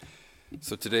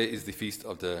So today is the feast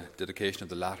of the dedication of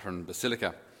the Lateran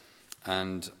Basilica,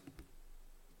 and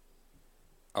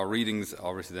our readings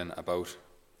obviously then about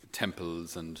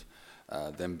temples and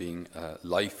them being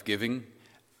life-giving.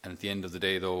 And at the end of the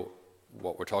day, though,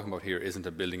 what we're talking about here isn't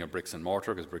a building of bricks and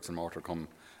mortar, because bricks and mortar come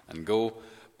and go,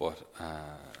 but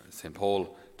St.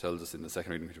 Paul tells us in the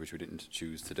second reading, which we didn't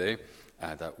choose today,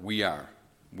 that we are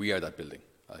that building.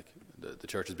 Like the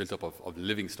church is built up of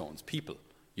living stones, people,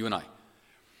 you and I.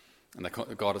 And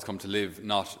that God has come to live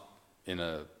not in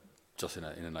a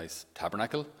nice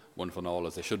tabernacle, wonderful and all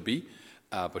as they should be,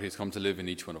 but He's come to live in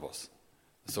each one of us.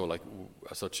 So, like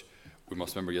as such, we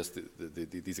must remember, yes,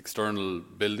 these external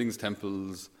buildings,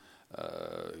 temples,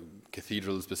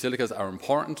 cathedrals, basilicas are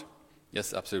important.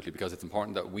 Yes, absolutely, because it's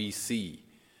important that we see.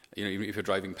 You know, even if you're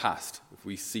driving past, if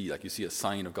we see, like you see a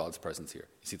sign of God's presence here.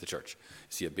 You see the church. You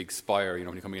see a big spire. You know,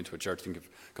 when you're coming into a church, think of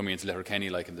coming into Letterkenny,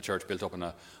 like in the church built up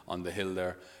on the hill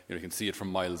there. You know, you can see it from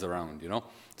miles around, you know.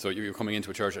 So you're coming into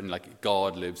a church and like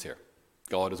God lives here.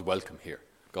 God is welcome here.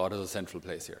 God has a central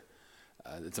place here.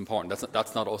 It's important.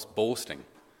 That's not us boasting.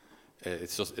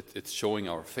 It's just it's showing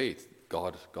our faith.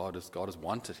 God is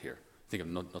wanted here. Think of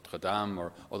Notre Dame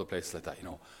or other places like that. You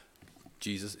know,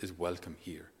 Jesus is welcome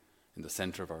here, in the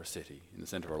centre of our city, in the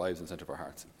centre of our lives, in the centre of our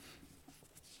hearts.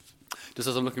 Just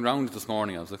as I'm looking around this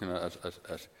morning, I was looking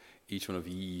at each one of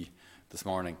ye this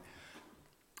morning,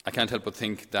 I can't help but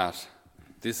think that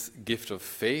this gift of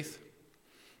faith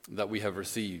that we have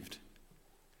received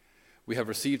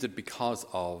it because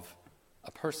of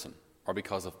a person or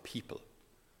because of people.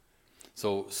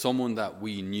 So someone that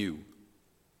we knew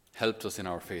helped us in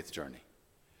our faith journey.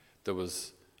 There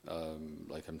was,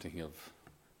 like I'm thinking of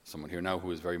someone here now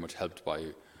who is very much helped by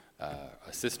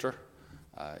a sister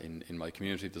in my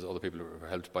community. There's other people who are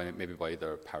helped maybe by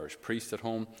their parish priest at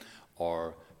home,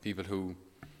 or people who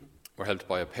were helped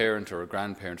by a parent or a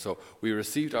grandparent. So we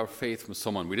received our faith from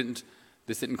someone.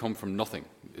 This didn't come from nothing.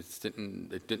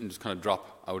 It didn't just kind of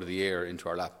drop out of the air into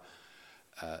our lap.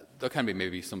 There can be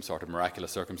maybe some sort of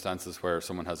miraculous circumstances where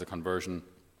someone has a conversion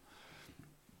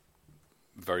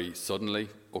very suddenly.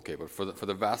 Okay, but for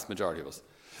the vast majority of us,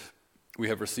 we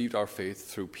have received our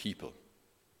faith through people.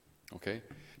 Okay?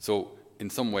 So, in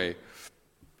some way,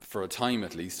 for a time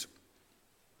at least,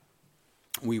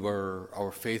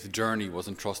 our faith journey was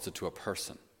entrusted to a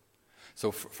person.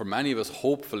 So, for many of us,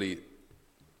 hopefully,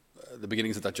 the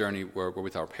beginnings of that journey were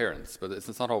with our parents. But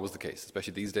it's not always the case.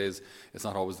 Especially these days, it's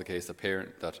not always the case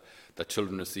that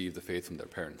children receive the faith from their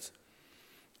parents.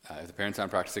 If the parents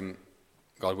aren't practicing,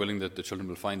 God willing, that the children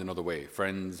will find another way.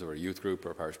 Friends or a youth group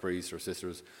or a parish priest or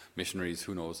sisters, missionaries,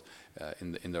 who knows,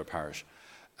 in their parish.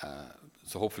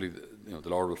 So hopefully, the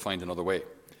Lord will find another way.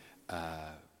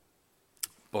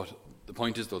 But the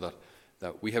point is, though,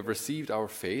 that we have received our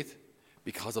faith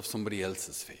because of somebody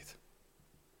else's faith.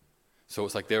 So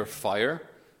it's like their fire,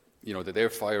 that their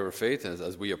fire of faith,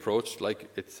 as we approached, like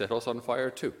it set us on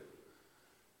fire too.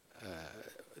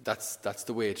 That's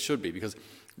the way it should be, because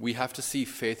we have to see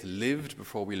faith lived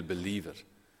before we'll believe it.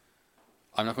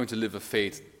 I'm not going to live a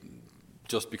faith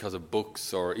just because of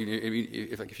books, or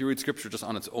if you read Scripture just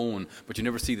on its own, but you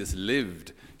never see this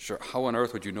lived, sure, how on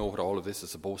earth would you know what all of this is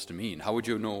supposed to mean? How would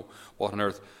you know what on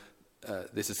earth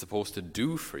this is supposed to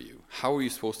do for you? How are you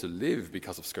supposed to live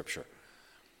because of Scripture?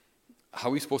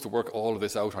 How are you supposed to work all of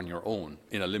this out on your own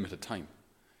in a limited time?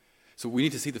 So we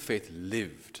need to see the faith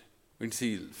lived. We need to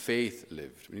see faith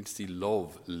lived. We need to see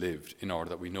love lived in order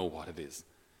that we know what it is.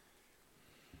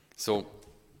 So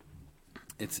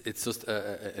it's just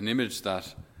an image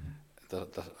that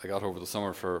I got over the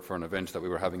summer for an event that we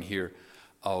were having here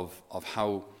of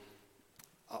how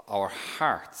our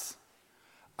hearts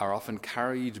are often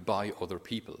carried by other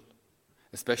people,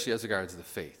 especially as regards the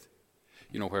faith.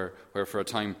 Where for a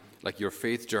time, like your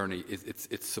faith journey,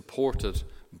 it's supported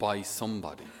by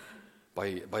somebody,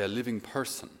 by a living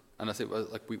person. And I say, well,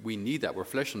 like we need that. We're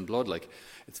flesh and blood. Like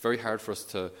it's very hard for us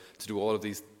to do all of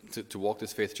these, to walk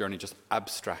this faith journey just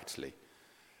abstractly.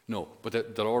 No,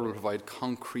 but the Lord will provide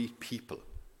concrete people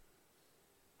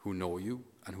who know you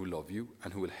and who love you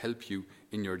and who will help you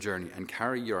in your journey and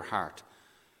carry your heart.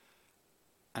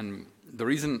 And the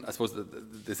reason, I suppose,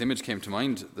 this image came to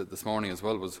mind this morning as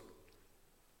well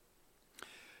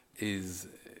is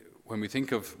when we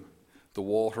think of the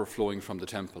water flowing from the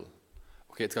temple.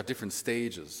 Okay, it's got different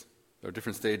stages. There are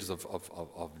different stages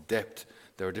of depth.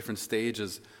 There are different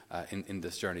stages in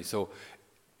this journey. So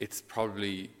it's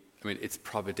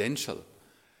providential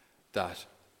that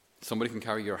somebody can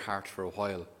carry your heart for a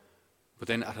while, but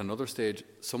then at another stage,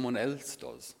 someone else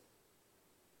does.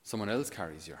 Someone else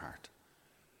carries your heart.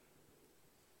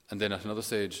 And then at another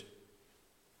stage,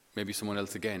 maybe someone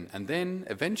else again. And then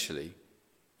eventually,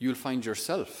 you'll find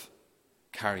yourself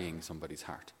carrying somebody's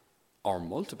heart, or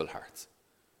multiple hearts.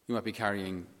 You might be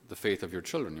carrying the faith of your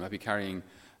children. You might be carrying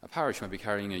a parish. You might be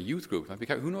carrying a youth group. You might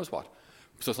be who knows what.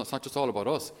 So it's not just all about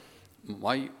us.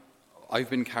 I've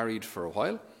been carried for a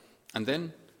while, and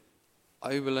then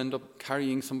I will end up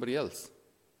carrying somebody else,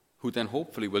 who then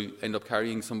hopefully will end up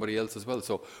carrying somebody else as well.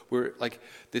 So we're like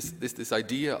this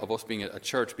idea of us being a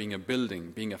church, being a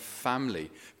building, being a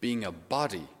family, being a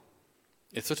body.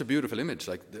 It's such a beautiful image.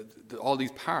 Like all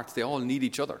these parts, they all need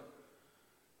each other.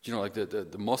 You know, like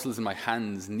the muscles in my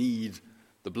hands need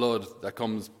the blood that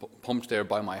comes pumped there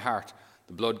by my heart.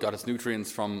 The blood got its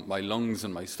nutrients from my lungs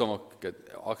and my stomach, get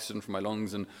oxygen from my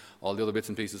lungs and all the other bits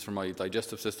and pieces from my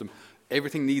digestive system.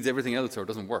 Everything needs everything else or it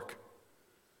doesn't work.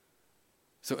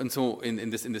 So in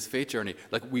this faith journey,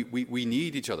 like we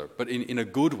need each other, but in a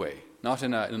good way, not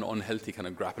in an unhealthy kind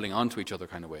of grappling onto each other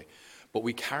kind of way. But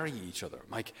we carry each other.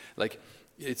 Like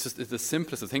it's the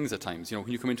simplest of things at times. You know,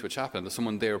 when you come into a chapel and there's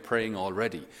someone there praying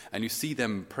already, and you see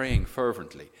them praying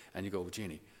fervently, and you go,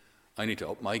 Jeannie, I need to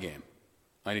up my game.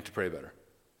 I need to pray better.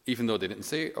 Even though they didn't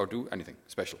say or do anything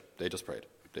special. They just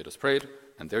prayed.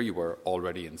 And there you were,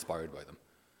 already inspired by them.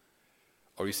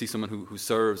 Or you see someone who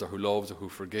serves or who loves or who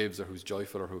forgives or who's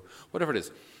joyful or who whatever it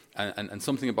is, and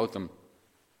something about them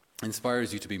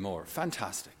inspires you to be more.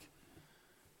 Fantastic.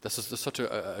 This is such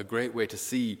a great way to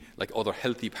see like other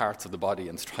healthy parts of the body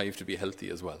and strive to be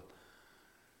healthy as well.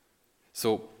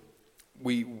 So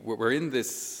we're in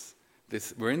this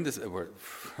at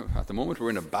the moment we're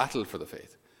in a battle for the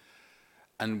faith,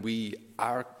 and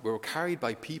we're carried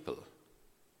by people.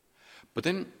 But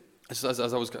then, as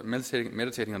I was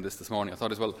meditating on this morning, I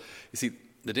thought as well, you see,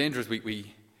 the danger is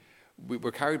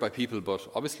we're carried by people, but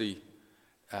obviously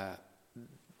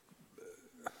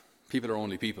people are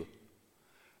only people,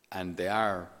 and they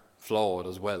are flawed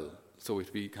as well. So we have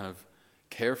to be kind of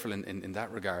careful in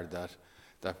that regard, that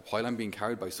while I'm being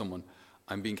carried by someone,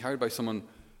 I'm being carried by someone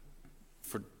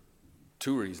for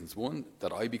two reasons. One,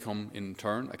 that I become in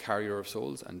turn a carrier of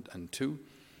souls, and two,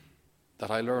 that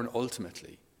I learn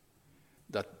ultimately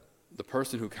that the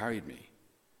person who carried me,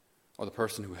 or the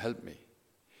person who helped me,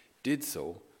 did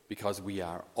so because we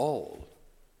are all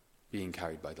being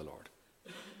carried by the Lord.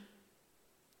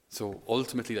 So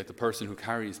ultimately, like the person who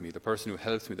carries me, the person who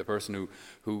helps me, the person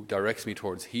who directs me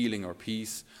towards healing or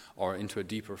peace or into a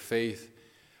deeper faith,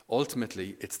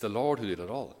 ultimately it's the Lord who did it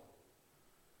all.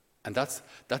 And there's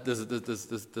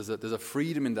a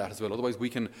freedom in that as well. Otherwise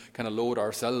we can kind of load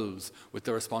ourselves with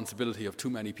the responsibility of too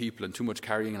many people and too much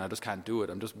carrying, and I just can't do it.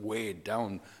 I'm just weighed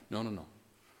down. No.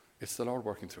 It's the Lord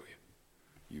working through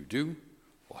you. You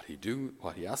do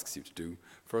what he asks you to do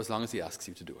for as long as he asks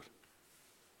you to do it.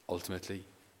 Ultimately,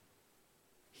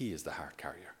 he is the heart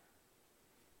carrier.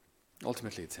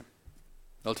 Ultimately, it's him.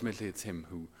 Ultimately, it's him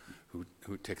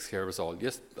who takes care of us all.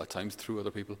 Yes, at times through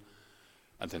other people.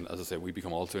 And then, as I say, we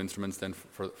become also instruments then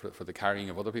for the carrying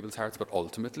of other people's hearts. But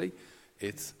ultimately,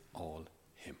 it's all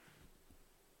him.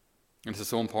 And this is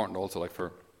so important also, like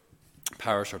for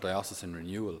parish or diocesan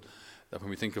renewal, that when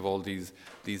we think of all these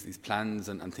plans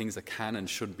and things that can and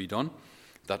should be done,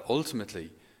 that ultimately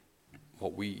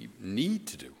what we need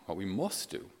to do, what we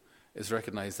must do, is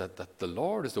recognize that the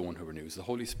Lord is the one who renews. The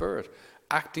Holy Spirit,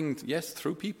 acting, yes,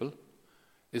 through people,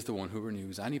 is the one who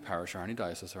renews any parish or any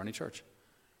diocese or any church.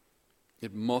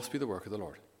 It must be the work of the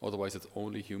Lord. Otherwise, it's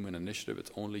only human initiative,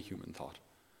 it's only human thought.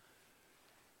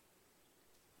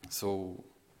 So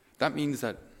that means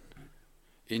that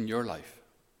in your life,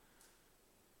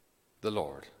 the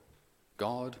Lord,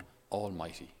 God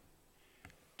Almighty,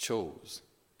 chose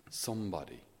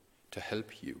somebody to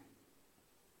help you.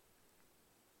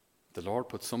 The Lord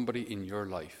put somebody in your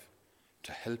life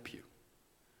to help you,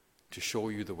 to show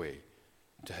you the way,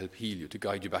 to help heal you, to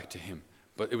guide you back to him.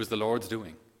 But it was the Lord's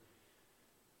doing.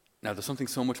 Now, there's something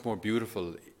so much more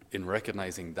beautiful in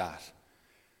recognizing that,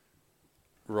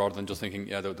 rather than just thinking,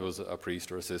 yeah, there was a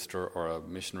priest or a sister or a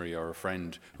missionary or a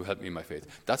friend who helped me in my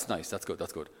faith. That's nice, that's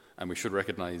good. And we should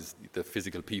recognize the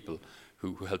physical people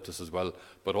who helped us as well.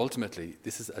 But ultimately,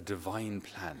 this is a divine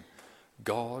plan.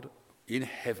 God in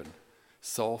heaven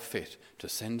saw fit to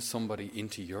send somebody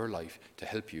into your life to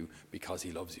help you because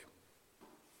he loves you.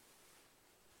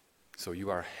 So you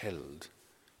are held,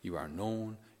 you are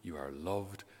known, you are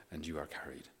loved, and you are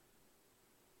carried.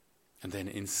 And then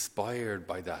inspired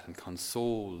by that and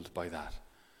consoled by that,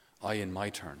 I in my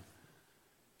turn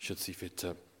should see fit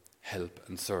to help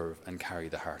and serve and carry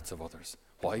the hearts of others.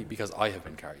 Why? Because I have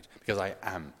been carried, because I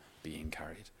am being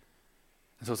carried.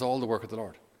 And so it's all the work of the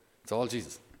Lord. It's all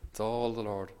Jesus. It's all the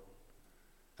Lord.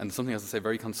 And there's something, as I say,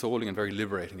 very consoling and very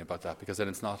liberating about that, because then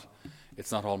it's not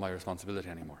all my responsibility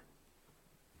anymore.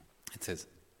 It's his.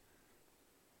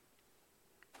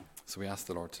 So we ask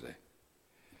the Lord today.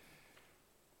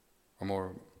 Or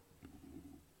more,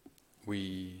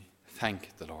 we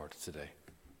thank the Lord today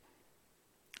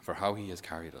for how he has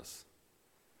carried us,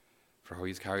 for how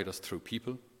he's carried us through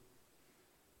people,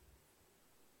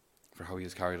 for how he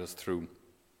has carried us through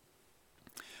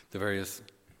the various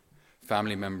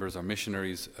family members or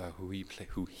missionaries who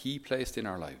he placed in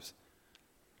our lives.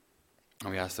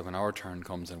 And we ask that when our turn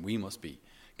comes and we must be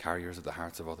carriers of the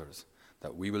hearts of others,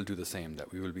 that we will do the same,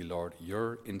 that we will be, Lord,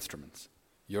 your instruments,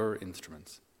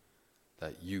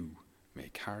 that you may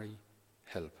carry,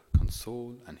 help,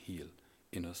 console, and heal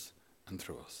in us and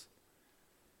through us.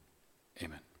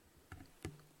 Amen.